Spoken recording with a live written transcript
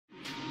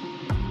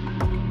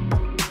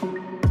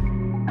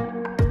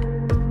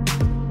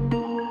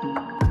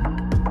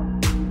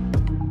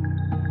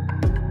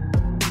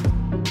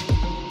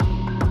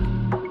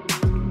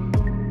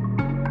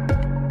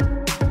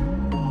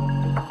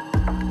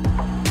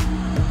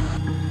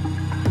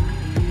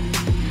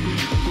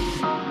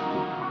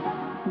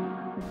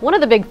One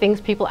of the big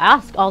things people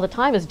ask all the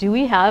time is, do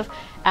we have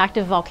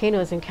active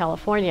volcanoes in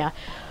California?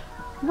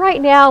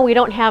 Right now, we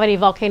don't have any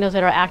volcanoes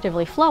that are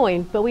actively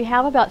flowing, but we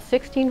have about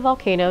 16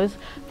 volcanoes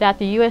that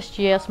the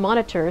USGS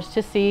monitors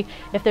to see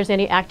if there's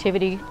any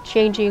activity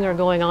changing or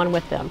going on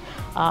with them.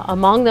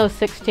 Among those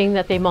 16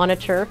 that they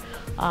monitor,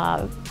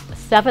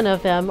 7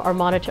 of them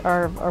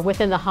are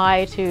within the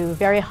high to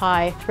very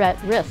high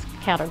threat risk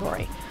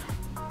category.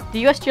 The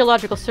U.S.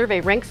 Geological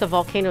Survey ranks a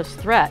volcano's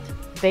threat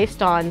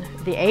based on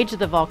the age of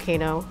the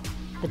volcano,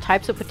 the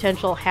types of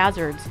potential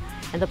hazards,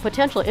 and the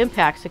potential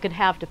impacts it could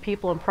have to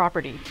people and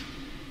property.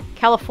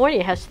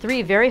 California has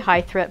 3 very high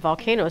threat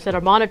volcanoes that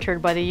are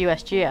monitored by the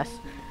USGS: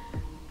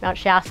 Mount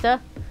Shasta,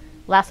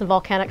 Lassen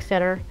Volcanic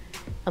Center,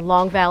 and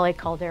Long Valley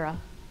Caldera.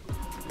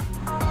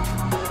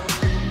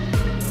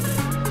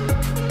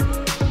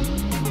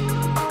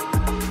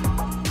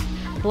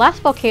 The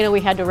last volcano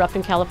we had to erupt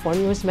in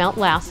California was Mount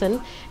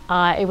Lassen.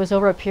 It was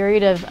over a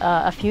period of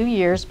a few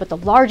years, but the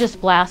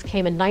largest blast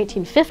came in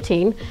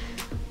 1915.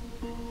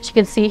 As you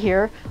can see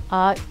here,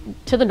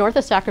 to the north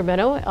of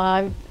Sacramento,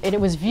 and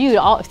it was viewed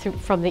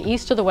from the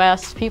east to the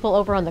west. People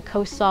over on the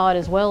coast saw it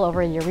as well,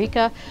 over in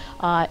Eureka.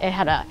 It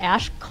had an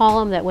ash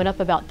column that went up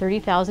about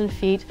 30,000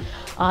 feet.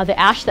 The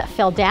ash that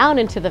fell down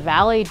into the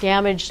valley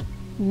damaged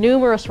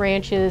numerous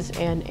ranches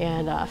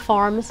and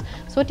farms,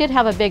 so it did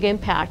have a big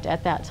impact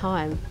at that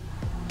time.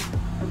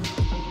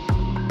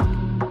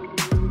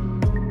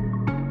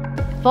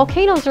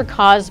 Volcanoes are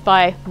caused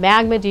by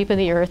magma deep in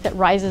the earth that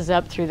rises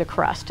up through the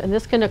crust, and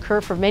this can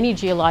occur for many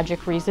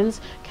geologic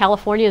reasons.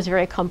 California is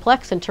very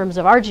complex in terms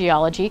of our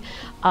geology,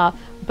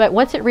 but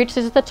once it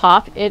reaches the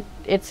top,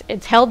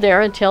 it's held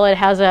there until it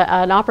has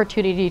an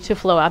opportunity to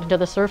flow out into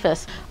the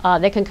surface.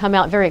 They can come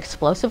out very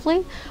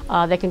explosively.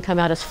 They can come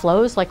out as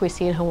flows like we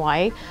see in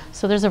Hawaii.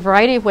 So there's a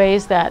variety of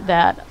ways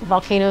that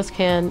volcanoes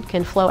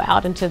can flow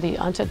out onto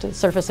the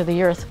surface of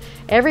the earth.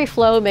 Every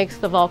flow makes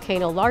the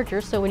volcano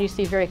larger, so when you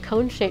see very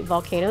cone-shaped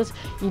volcanoes,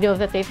 you know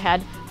that they've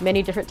had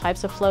many different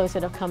types of flows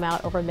that have come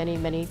out over many,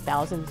 many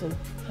thousands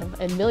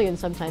and millions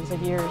sometimes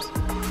of years.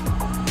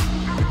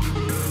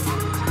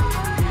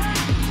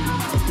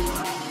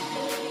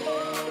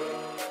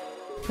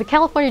 The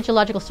California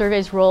Geological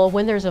Survey's role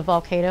when there's a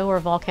volcano or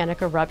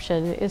volcanic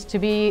eruption is to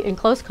be in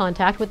close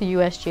contact with the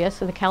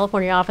USGS and the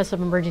California Office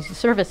of Emergency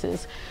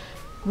Services.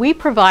 We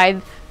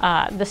provide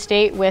the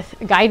state with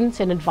guidance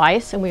and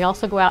advice, and we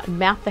also go out and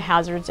map the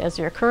hazards as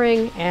they're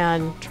occurring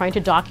and trying to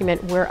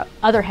document where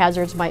other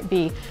hazards might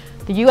be.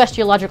 The U.S.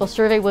 Geological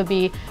Survey would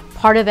be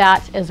part of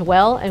that as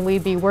well, and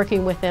we'd be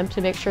working with them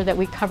to make sure that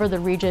we cover the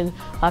region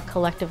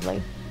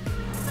collectively.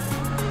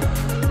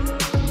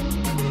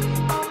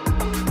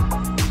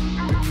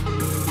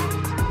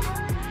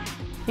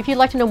 If you'd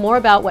like to know more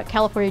about what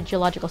California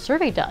Geological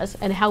Survey does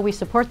and how we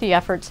support the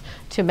efforts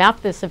to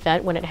map this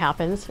event when it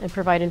happens and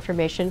provide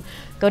information,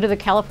 go to the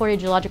California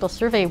Geological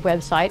Survey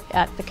website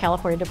at the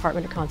California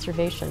Department of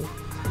Conservation.